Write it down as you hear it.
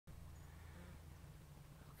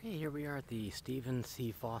Okay, here we are at the Stephen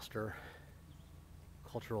C. Foster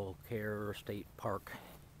Cultural Care State Park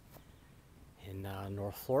in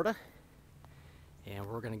North Florida. And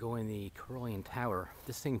we're going to go in the Carillon Tower.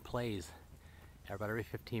 This thing plays about every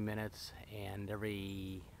 15 minutes and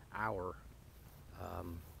every hour.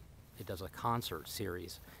 It does a concert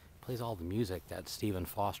series. It plays all the music that Stephen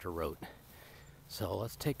Foster wrote. So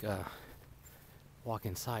let's take a walk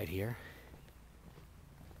inside here.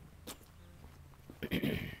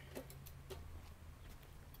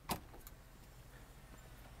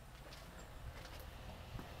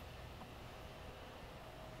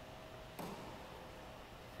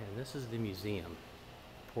 And this is the museum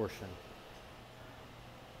portion.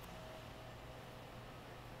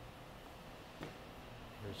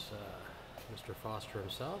 Here's Mr. Foster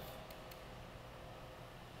himself.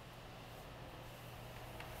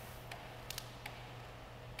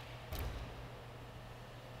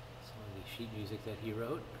 Some of the sheet music that he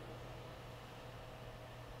wrote.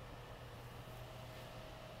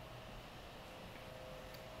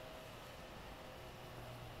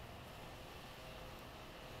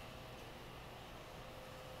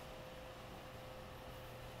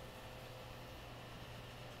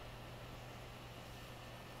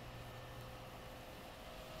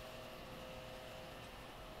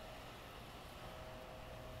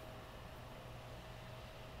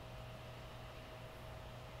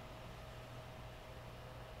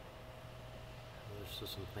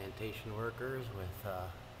 There's some plantation workers with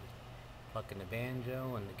plucking the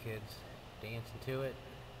banjo and the kids dancing to it.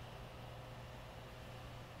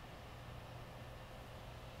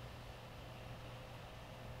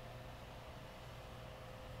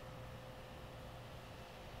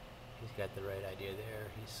 He's got the right idea there.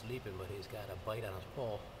 He's sleeping, but he's got a bite on his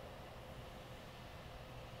pole.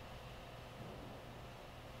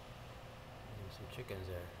 And some chickens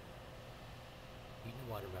there eating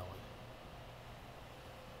a watermelon.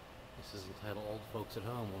 This is entitled Old Folks at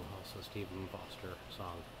Home, also a Stephen Foster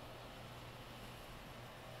song.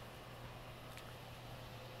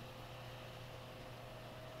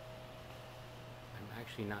 I'm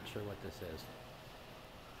actually not sure what this is.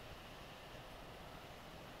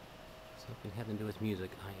 Something having to do with music,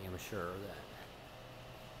 I am sure of that.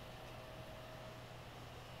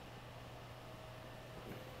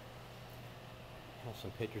 I have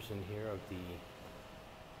some pictures in here of the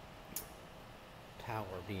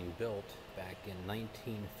tower being built back in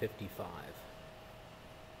 1955.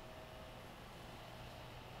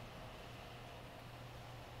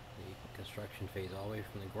 The construction phase all the way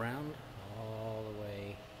from the ground all the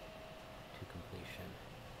way to completion.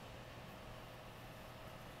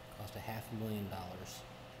 Cost $500,000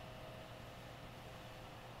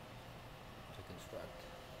 to construct.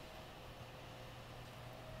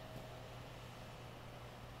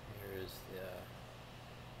 Here is the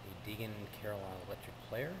Deegan Carillon electric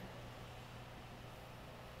player.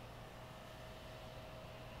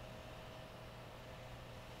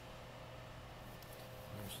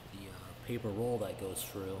 There's the paper roll that goes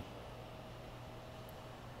through.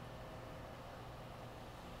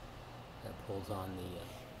 That pulls on the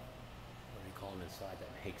what do you call them inside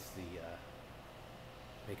that makes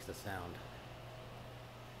the sound.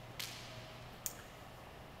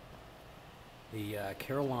 The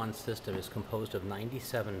Carillon system is composed of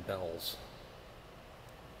 97 bells,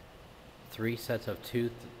 3 sets of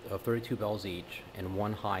 32 bells each, and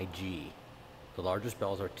 1 high G. The largest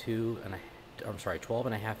bells are 12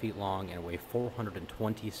 and a half feet long and weigh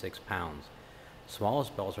 426 pounds. The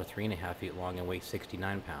smallest bells are 3.5 feet long and weigh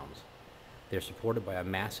 69 pounds. They're supported by a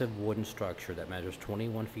massive wooden structure that measures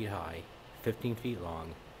 21 feet high, 15 feet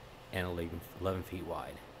long, and 11 feet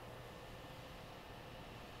wide.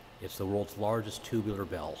 It's the world's largest tubular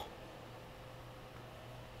bell.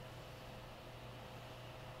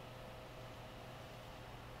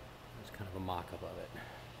 It's kind of a mock-up of it.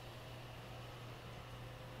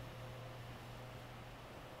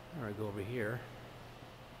 All right, go over here.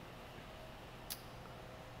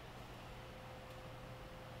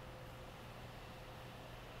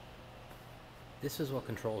 This is what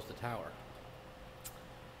controls the tower.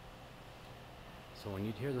 So when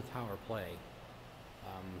you hear the tower play,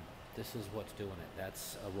 this is what's doing it.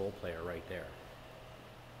 That's a roll player right there.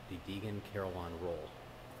 The Deegan Carillon roll.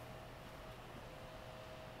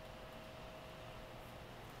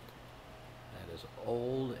 That is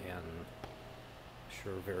old and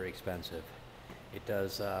sure very expensive. It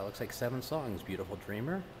does, looks like 7 songs. Beautiful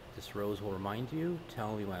Dreamer, This Rose Will Remind You,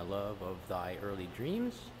 Tell Me My Love of Thy Early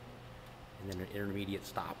Dreams, and then an intermediate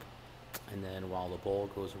stop. And then While the Bowl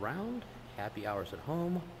Goes Round, Happy Hours at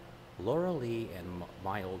Home, Laura Lee, and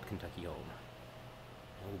My Old Kentucky Home.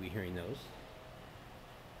 And we'll be hearing those.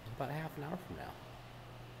 about a half an hour from now.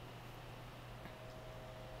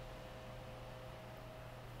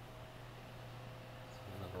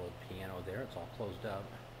 Another old piano there. It's all closed up.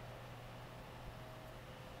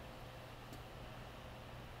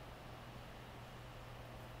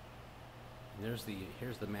 And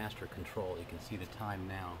here's the master control. You can see the time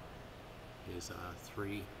now is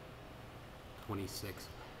 3:26.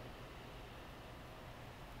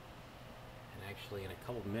 And actually, in a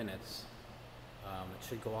couple minutes, it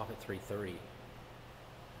should go off at 3:30.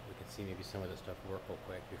 We can see maybe some of this stuff work real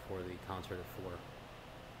quick before the concert at 4.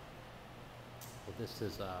 Well, this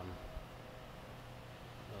is another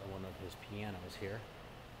one of his pianos here.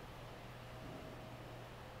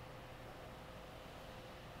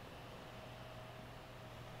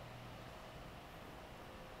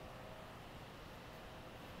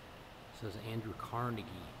 It says Andrew Carnegie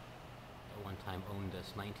at one time owned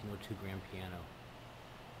this 1902 grand piano.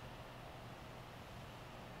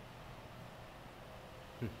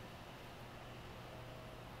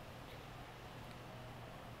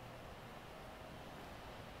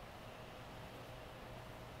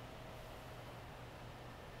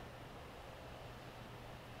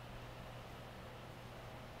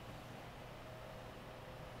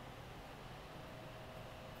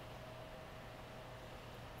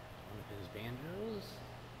 His banjos.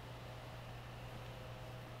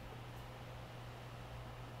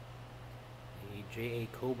 A J.A.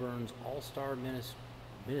 Coburn's All-Star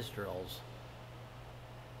Minstrels.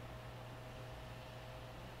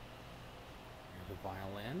 There's a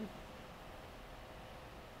violin.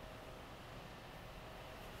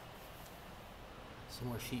 Some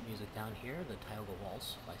more sheet music down here. The Tioga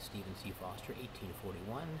Waltz by Stephen C. Foster,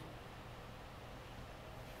 1841.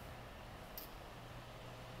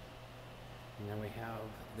 And then we have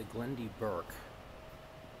the Glendy Burke.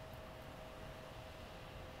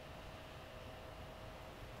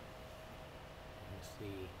 You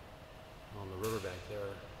see on the river back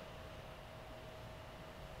there,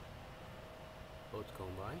 boats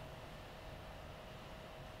going by.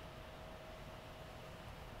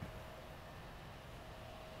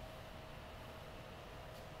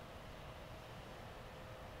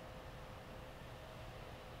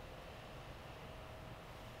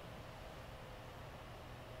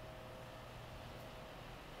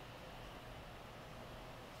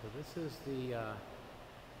 So this is the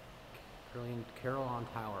Carillon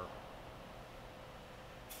Tower.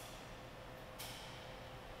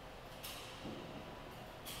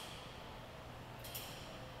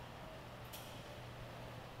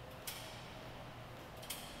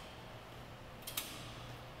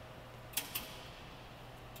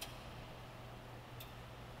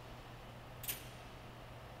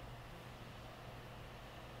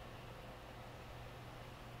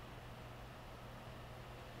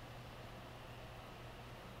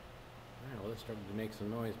 It started to make some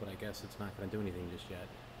noise, but I guess it's not going to do anything just yet.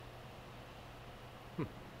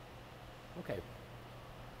 Okay.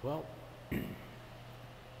 Well,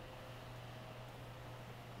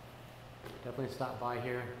 definitely stop by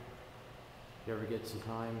here if you ever get some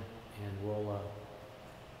time, and we'll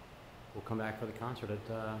come back for the concert at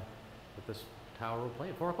this tower. We'll play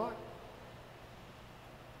at 4 o'clock.